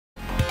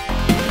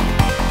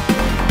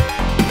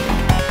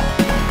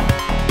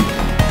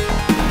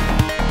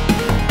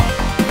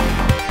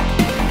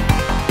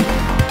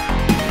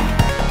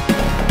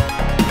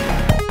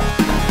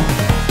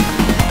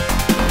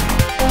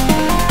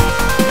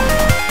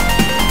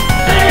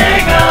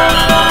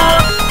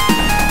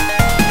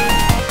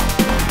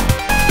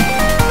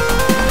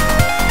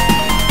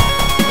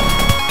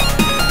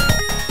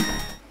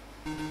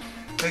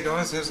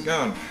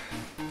going?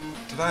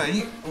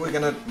 Today we're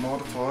going to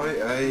modify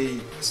a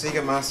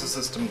Sega Master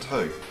System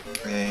II,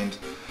 and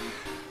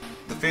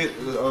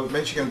I'm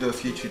actually going to do a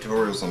few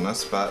tutorials on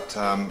this, but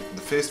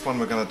the first one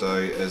we're going to do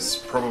is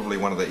probably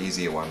one of the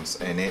easier ones,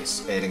 and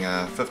that's adding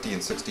a 50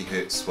 and 60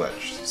 Hz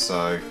switch.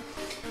 So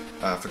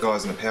for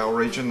guys in the power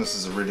region, this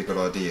is a really good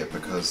idea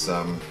because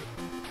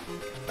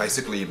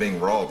basically you're being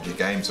robbed. Your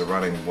games are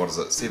running,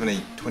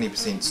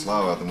 20%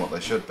 slower than what they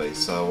should be.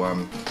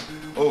 So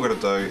all we're going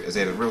to do is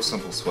add a real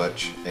simple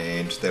switch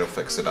and that'll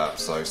fix it up.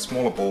 So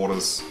smaller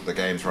borders, the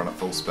games run at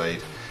full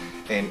speed,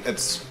 and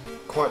it's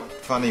quite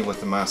funny with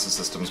the Master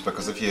Systems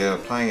because if you're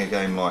playing a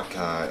game like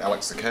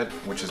Alex the Kid,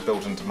 which is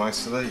built into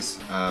most of these,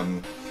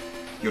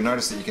 you'll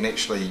notice that you can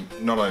actually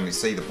not only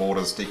see the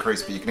borders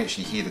decrease, but you can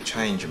actually hear the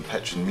change in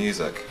pitch and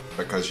music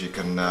because you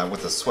can,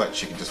 with a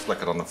switch, you can just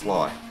flick it on the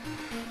fly.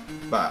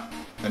 But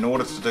in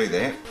order to do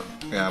that,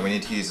 we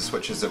need to use the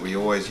switches that we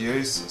always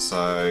use,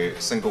 so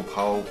single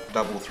pole,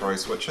 double throw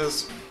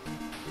switches,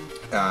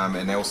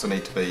 and they also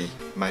need to be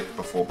make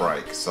before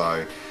break,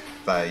 so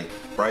they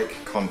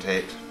break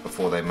contact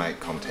before they make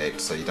contact,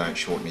 so you don't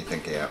short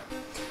anything out.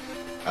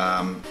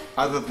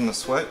 Other than the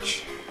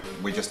switch,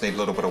 we just need a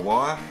little bit of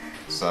wire,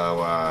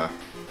 so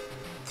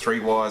 3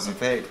 wires in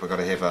fact. We've got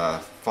to have a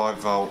 5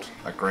 volt,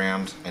 a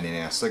ground, and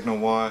then our signal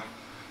wire.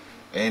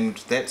 And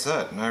that's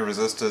it. No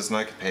resistors,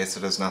 no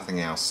capacitors, nothing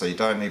else. So you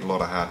don't need a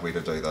lot of hardware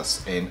to do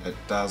this, and it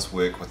does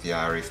work with the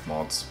RF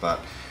mods. But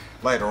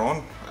later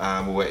on,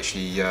 we'll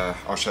actually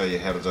I'll show you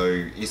how to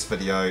do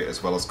S-video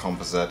as well as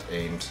composite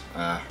and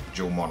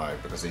dual mono,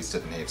 because these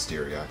didn't have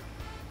stereo.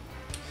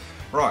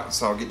 Right,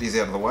 so I'll get these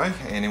out of the way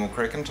and then we'll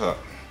crack into it.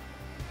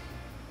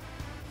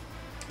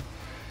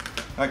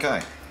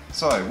 Okay,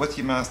 so with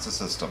your Master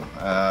System,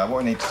 what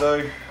we need to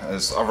do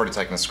is, I've already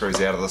taken the screws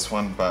out of this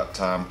one,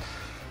 but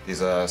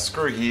there's a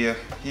screw here,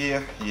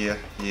 here, here,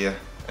 here,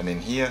 and then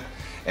here,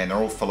 and they're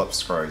all Phillips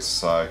screws.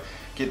 So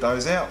get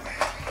those out,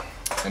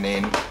 and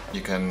then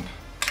you can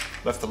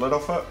lift the lid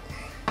off it,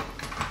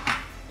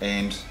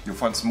 and you'll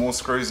find some more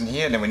screws in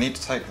here. And then we need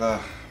to take the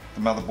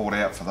motherboard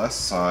out for this.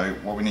 So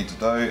what we need to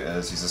do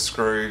is, there's a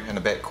screw in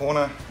the back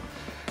corner.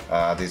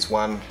 There's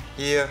one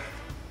here,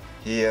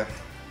 here,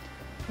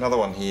 another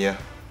one here,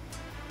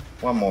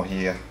 one more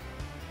here,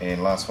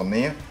 and last one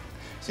there.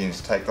 So you need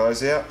to take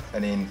those out,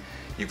 and then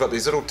you've got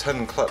these little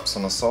tin clips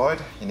on the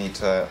side. You need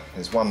to,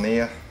 there's one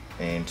there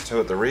and 2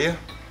 at the rear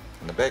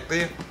and the back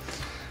there.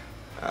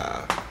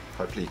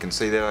 Hopefully you can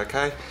see that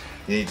okay.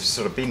 You need to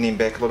sort of bend them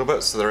back a little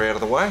bit so they're out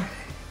of the way.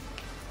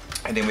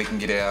 And then we can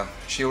get our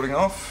shielding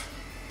off.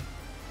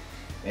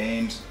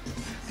 And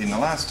then the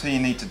last 2 you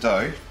need to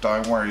do,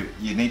 don't worry,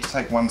 you need to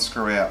take one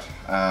screw out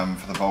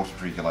for the voltage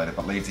regulator,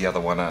 but leave the other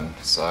one in.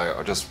 So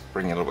I'll just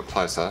bring you a little bit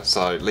closer.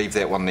 So leave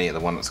that one there,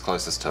 the one that's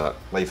closest to it.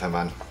 Leave him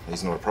in,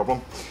 he's not a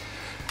problem.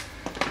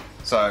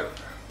 So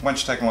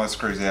once you've taken all those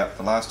screws out,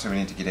 the last 2 we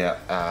need to get out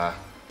are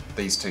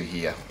these 2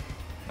 here,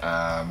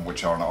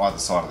 which are on either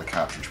side of the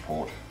cartridge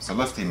port. So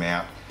lift them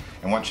out,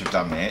 and once you've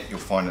done that, you'll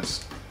find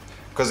it's,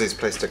 because there's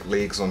plastic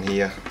legs on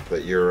here,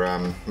 that your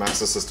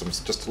Master System's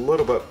just a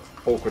little bit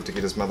awkward to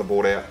get his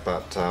motherboard out,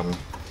 but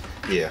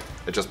yeah,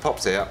 it just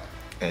pops out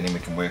and then we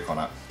can work on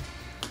it.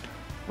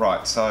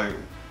 Right, so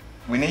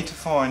we need to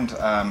find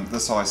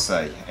this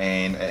IC,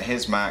 and it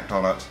has marked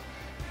on it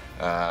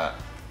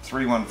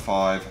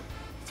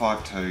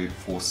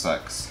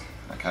 3155246.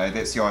 Okay,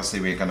 that's the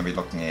IC we're going to be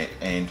looking at,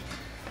 and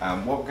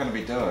what we're going to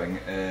be doing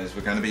is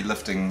we're going to be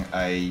lifting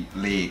a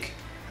leg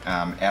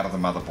out of the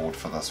motherboard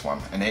for this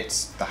one, and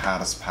that's the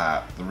hardest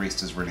part. The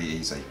rest is really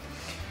easy.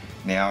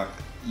 Now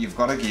you've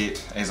got to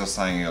get, as I was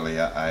saying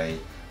earlier, a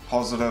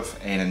positive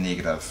and a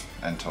negative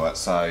into it,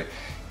 so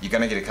you're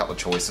going to get a couple of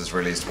choices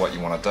really as to what you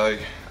want to do.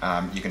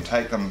 You can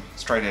take them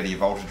straight out of your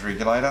voltage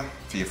regulator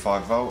for your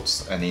 5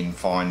 volts and then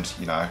find,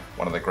 you know,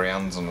 one of the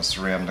grounds on the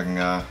surrounding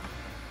area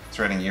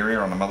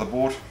on the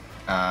motherboard,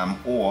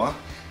 or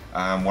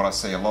what I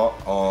see a lot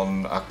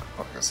on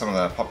some of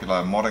the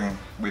popular modding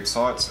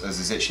websites is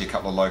there's actually a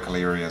couple of local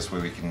areas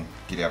where we can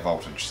get our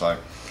voltage. So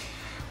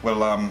we'll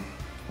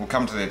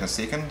come to that in a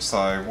second.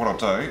 So what I'll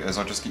do is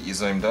I'll just get you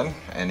zoomed in,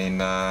 and then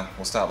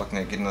we'll start looking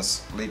at getting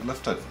this leg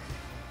lifted.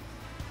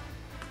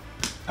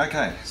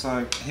 Okay,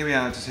 so here we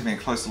are, just having a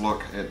closer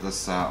look at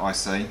this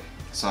IC.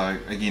 So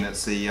again,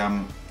 it's the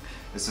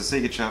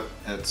Sega chip.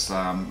 It's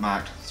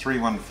marked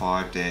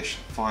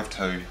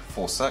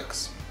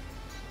 315-5246,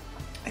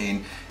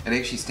 and it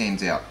actually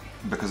stands out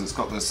because it's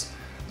got this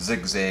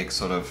zigzag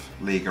sort of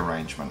leg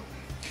arrangement.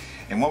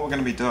 And what we're going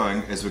to be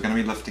doing is we're going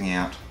to be lifting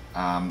out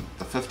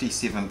the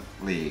 57th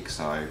leg.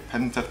 So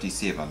pin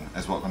 57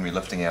 is what we're going to be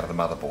lifting out of the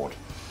motherboard.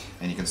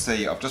 And you can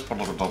see I've just put a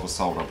little dot of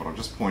solder, but I'll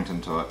just point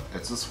into it.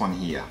 It's this one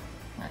here.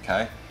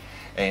 Okay,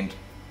 and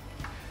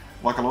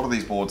like a lot of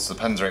these boards, the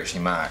pins are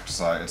actually marked,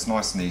 so it's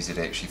nice and easy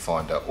to actually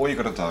find it. All you've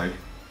got to do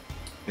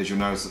is, you'll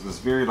notice that this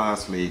very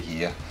last leg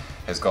here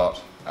has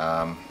got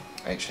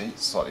actually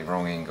slightly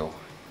wrong angle.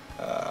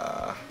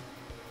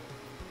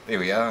 There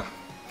we are.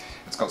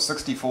 It's got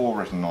 64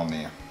 written on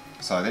there.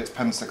 So that's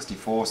pin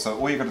 64, so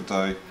all you've got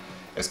to do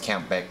is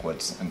count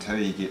backwards until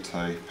you get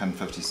to pin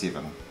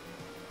 57.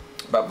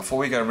 But before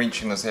we go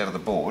wrenching this out of the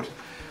board,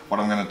 what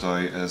I'm going to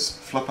do is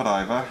flip it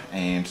over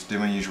and do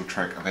my usual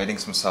trick of adding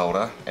some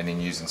solder and then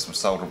using some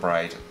solder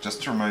braid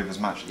just to remove as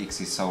much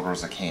excess solder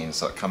as I can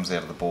so it comes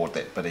out of the board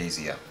that bit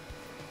easier.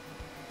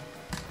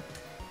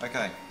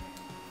 Okay,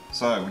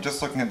 so we're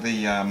just looking at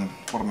the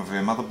bottom of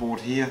our motherboard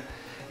here,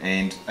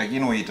 and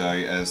again all you do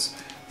is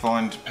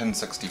find pin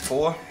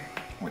 64,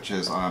 which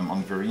is on the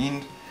very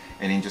end,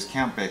 and then just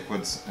count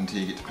backwards until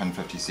you get to pin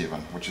 57,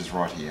 which is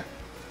right here.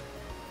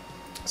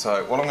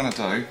 So what I'm going to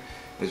do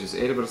is just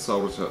add a bit of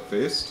solder to it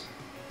first,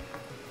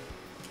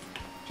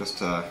 just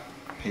to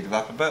heat it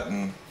up a bit.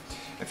 And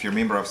if you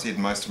remember, I've said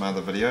in most of my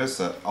other videos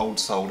that old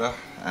solder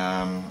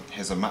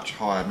has a much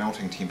higher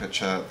melting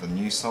temperature than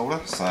new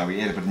solder, so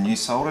we add a bit of new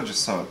solder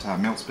just so it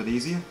melts a bit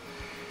easier.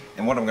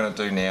 And what I'm going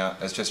to do now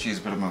is just use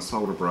a bit of my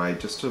solder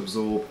braid just to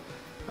absorb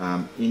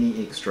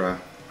any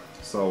extra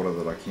solder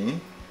that I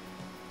can.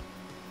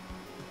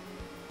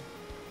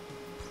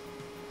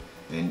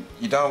 And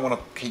you don't want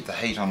to keep the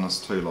heat on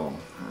this too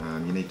long,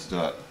 you need to do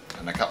it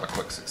in a couple of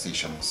quick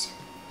successions.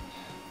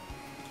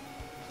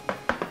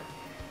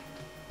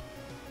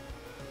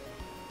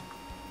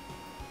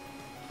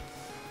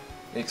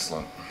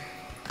 Excellent.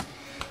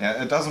 Now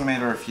it doesn't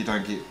matter if you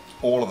don't get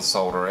all of the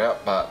solder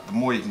out, but the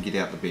more you can get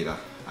out the better,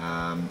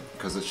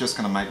 because it's just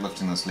going to make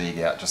lifting this leg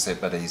out just that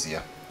bit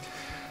easier.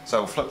 So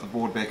we'll flip the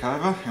board back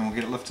over and we'll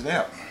get it lifted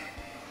out.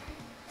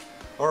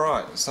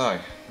 Alright, so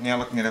now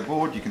looking at our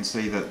board, you can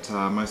see that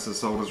most of the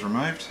solder is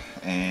removed,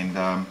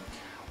 and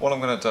what I'm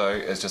going to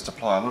do is just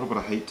apply a little bit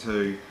of heat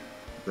to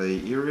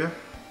the area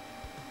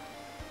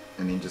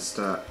and then just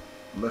start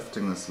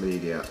lifting this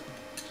leg out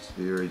just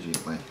very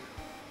gently.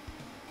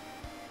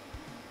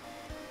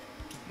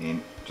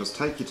 And just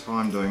take your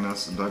time doing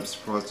this, and don't be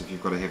surprised if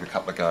you've got to have a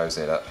couple of goes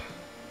at it.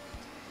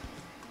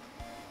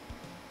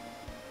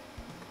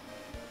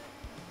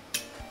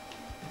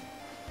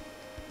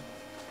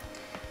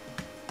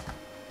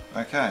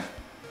 Okay,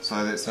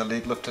 so that's our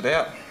leg lifted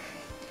out,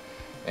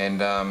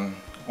 and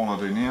all I'll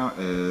do now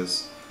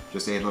is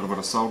just add a little bit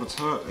of solder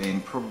to it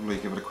and probably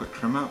give it a quick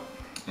trim up,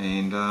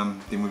 and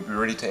then we'll be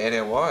ready to add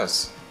our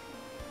wires.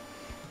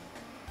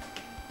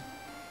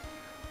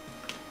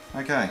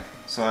 Okay,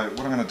 so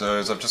what I'm going to do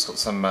is I've just got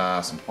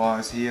some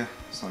pliers here,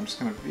 so I'm just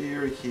going to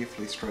very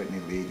carefully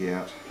straighten the leg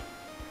out.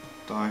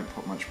 Don't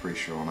put much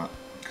pressure on it,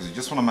 because you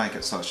just want to make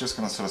it so it's just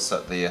going to sort of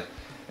sit there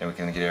and we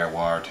can get our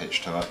wire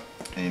attached to it.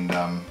 And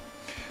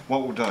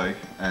what we'll do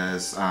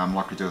is,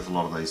 like we do with a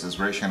lot of these, is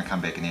we're actually going to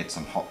come back and add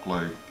some hot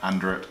glue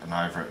under it and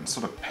over it and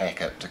sort of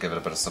pack it to give it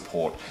a bit of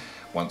support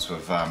once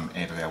we've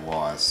added our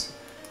wires.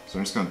 So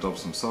I'm just going to dab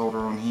some solder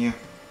on here.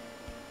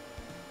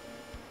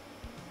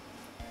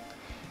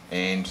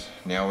 And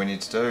now all we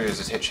need to do is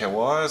attach our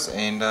wires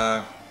and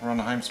we're on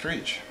the home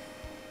stretch.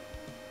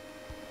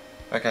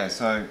 Okay,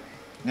 so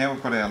now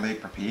we've got our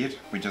leg prepared,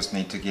 we just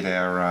need to get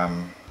our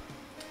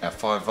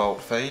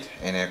 5-volt feed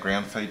and our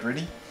ground feed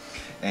ready.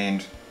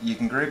 And you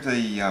can grab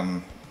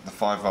the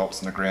 5 volts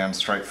and the ground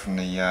straight from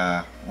the,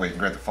 well, you can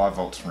grab the 5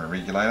 volts from a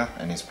regulator,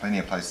 and there's plenty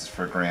of places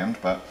for a ground,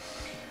 but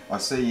I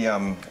see a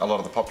lot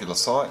of the popular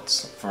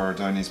sites for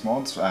doing these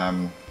mods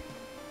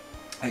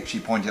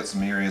actually point out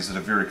some areas that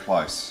are very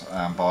close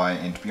by,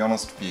 and to be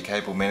honest, for your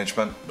cable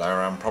management,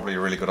 they're probably a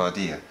really good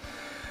idea.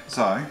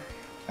 So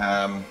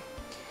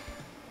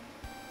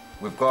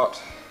we've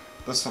got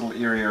this little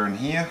area in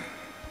here,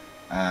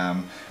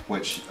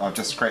 which I've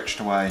just scratched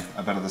away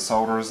a bit of the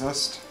solder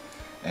resist,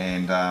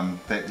 and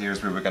that there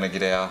is where we're going to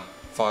get our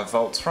 5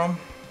 volts from.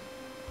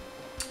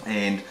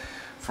 And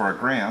for our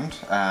ground,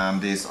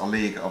 there's a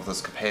leg of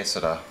this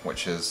capacitor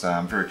which is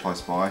very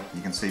close by.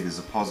 You can see there's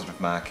a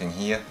positive marking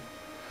here,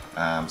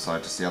 so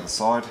just the other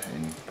side,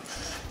 and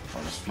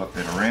I'll just flip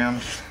that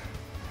around.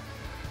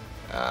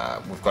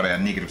 We've got our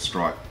negative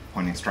stripe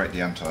pointing straight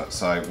down to it,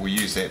 so we'll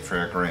use that for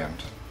our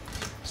ground.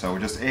 So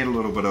we'll just add a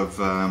little bit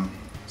of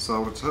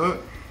solder to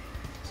it,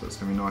 so it's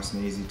going to be nice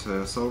and easy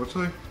to solder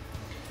to.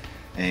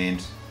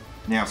 And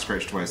now I've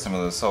scratched away some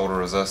of the solder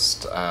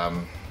resist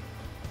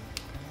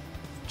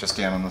just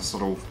down on this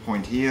little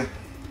point here.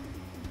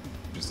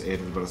 Just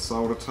added a bit of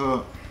solder to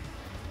it,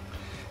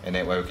 and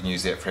that way we can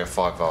use that for our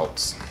 5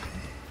 volts.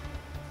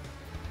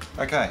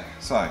 Okay,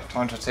 so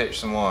time to attach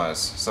some wires.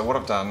 So what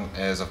I've done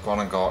is I've gone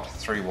and got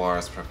 3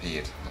 wires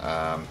prepared.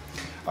 I'm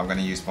going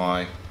to use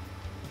my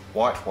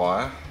white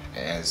wire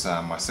as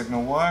my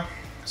signal wire,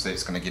 so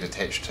that's going to get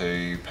attached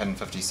to pin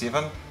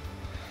 57.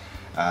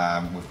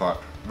 We've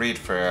got red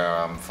for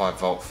our 5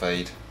 volt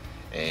feed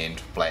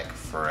and black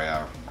for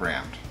our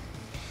ground.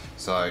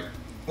 So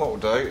what we'll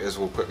do is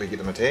we'll quickly get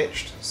them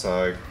attached.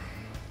 So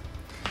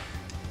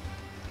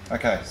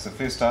okay, so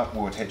first up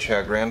we'll attach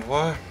our ground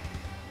wire.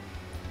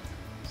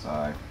 So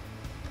a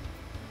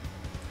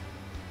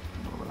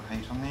little bit of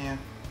heat on there.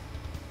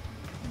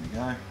 There we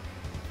go.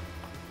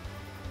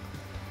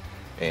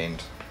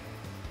 And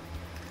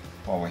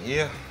while we're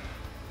here,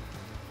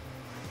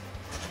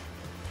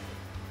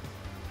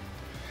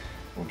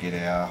 we'll get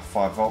our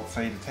 5 volt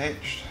feed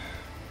attached.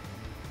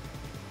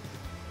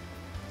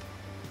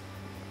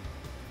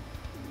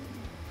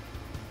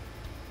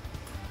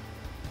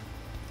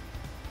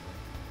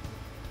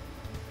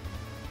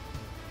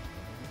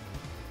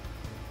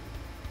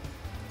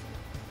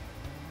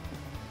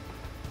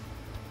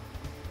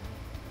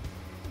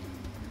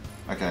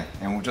 Okay,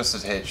 and we'll just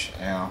attach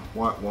our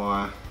white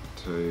wire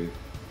to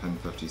pin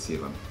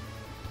 57.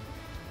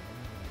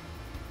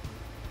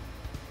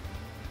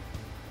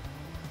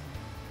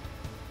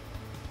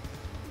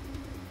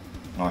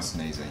 Nice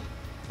and easy.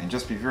 And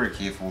just be very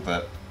careful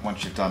that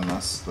once you've done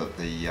this, that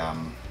the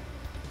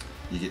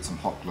you get some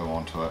hot glue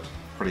onto it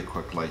pretty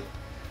quickly,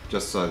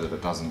 just so that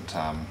it doesn't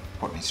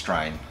put any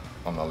strain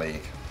on the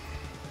leg.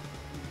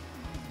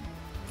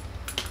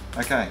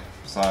 Okay,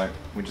 so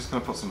we're just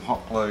going to put some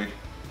hot glue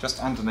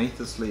just underneath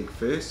this leg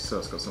first, so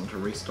it's got something to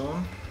rest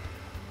on.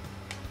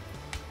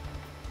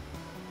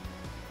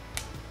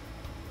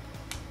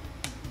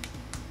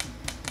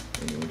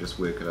 And then we'll just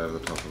work it over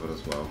the top of it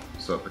as well,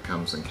 so it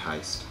becomes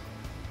encased.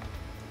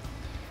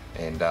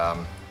 And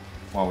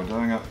while we're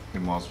doing it, we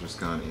might as well just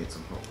go and add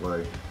some hot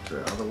glue to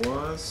our other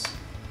wires,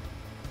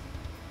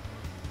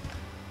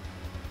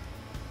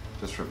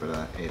 just for a bit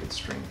of added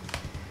strength.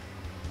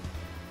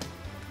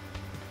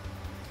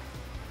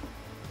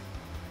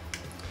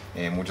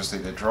 And we'll just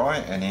let that dry,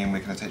 and then we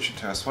can attach it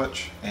to our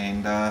switch,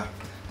 and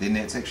then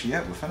that's actually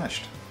it, we're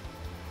finished.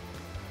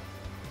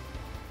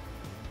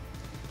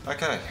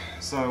 Okay,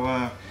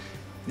 so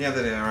now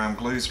that our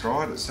glue's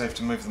dried, it's safe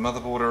to move the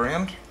motherboard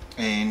around,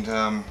 and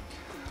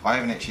I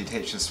haven't actually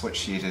attached the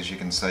switch yet, as you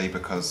can see,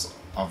 because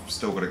I've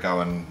still got to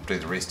go and do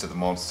the rest of the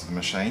mods to the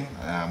machine,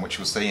 which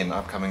you'll see in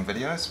upcoming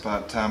videos.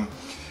 But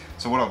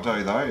so what I'll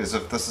do though is,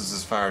 if this is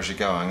as far as you're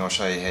going, I'll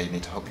show you how you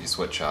need to hook your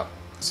switch up.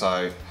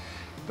 So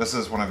this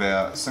is one of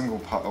our single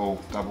pole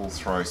double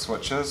throw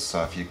switches,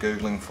 so if you're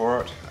googling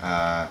for it,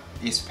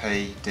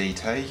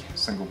 SPDT,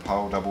 single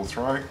pole double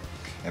throw,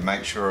 and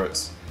make sure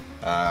it's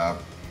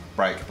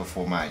break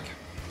before make.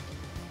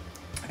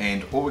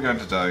 And all we're going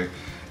to do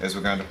is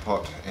we're going to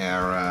put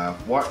our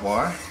white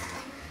wire,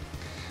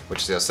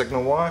 which is our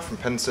signal wire from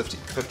pin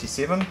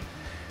 57,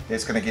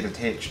 that's going to get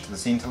attached to the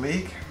centre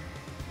leg,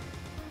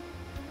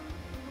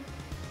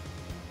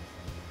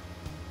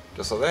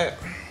 just like that.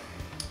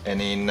 And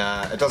then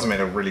it doesn't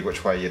matter really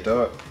which way you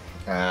do it,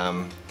 but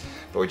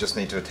we just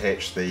need to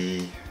attach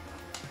the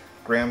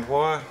ground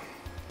wire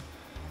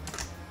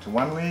to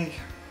one leg,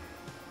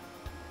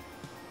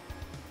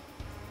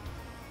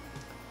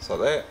 just like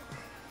that,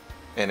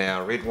 and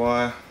our red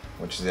wire,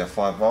 which is our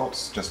 5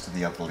 volts, just to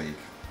the other leg.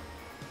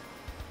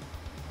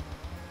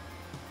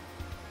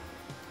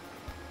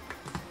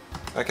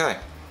 Okay,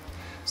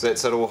 so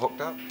that's it all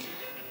hooked up.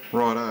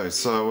 Righto,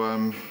 so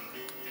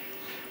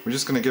we're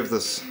just going to give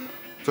this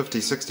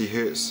 50-60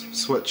 Hertz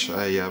switch a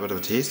bit of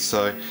a test.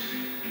 So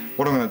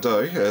what I'm going to do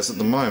is, at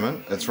the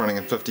moment it's running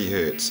at 50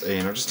 Hertz,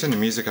 and I'll just turn the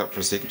music up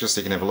for a second just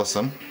so you can have a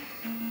listen.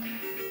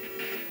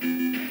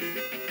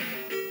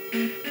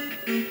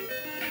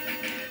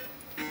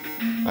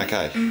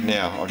 Okay,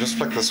 now I'll just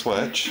flick the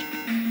switch.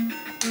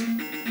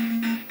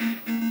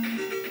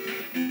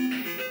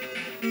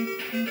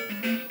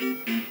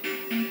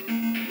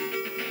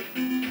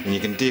 And you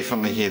can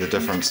definitely hear the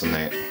difference in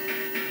that.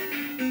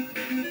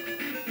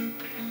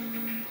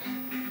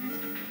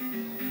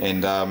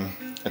 And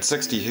at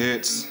 60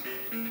 Hertz,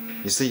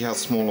 you see how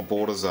small the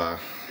borders are.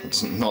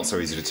 It's not so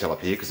easy to tell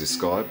up here because there's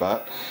sky,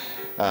 but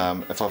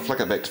if I flick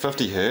it back to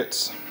 50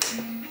 Hertz,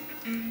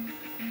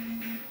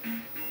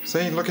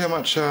 see, look how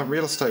much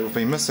real estate we've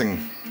been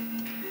missing.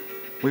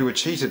 We were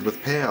cheated with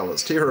PAL,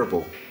 it's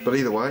terrible. But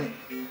either way,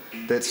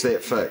 that's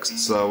that fixed.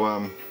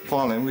 So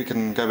finally we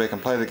can go back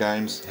and play the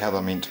games how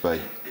they're meant to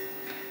be.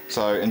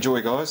 So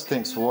enjoy guys,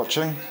 thanks for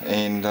watching,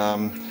 and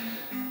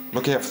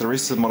look out for the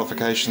rest of the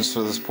modifications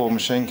for this poor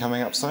machine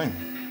coming up soon.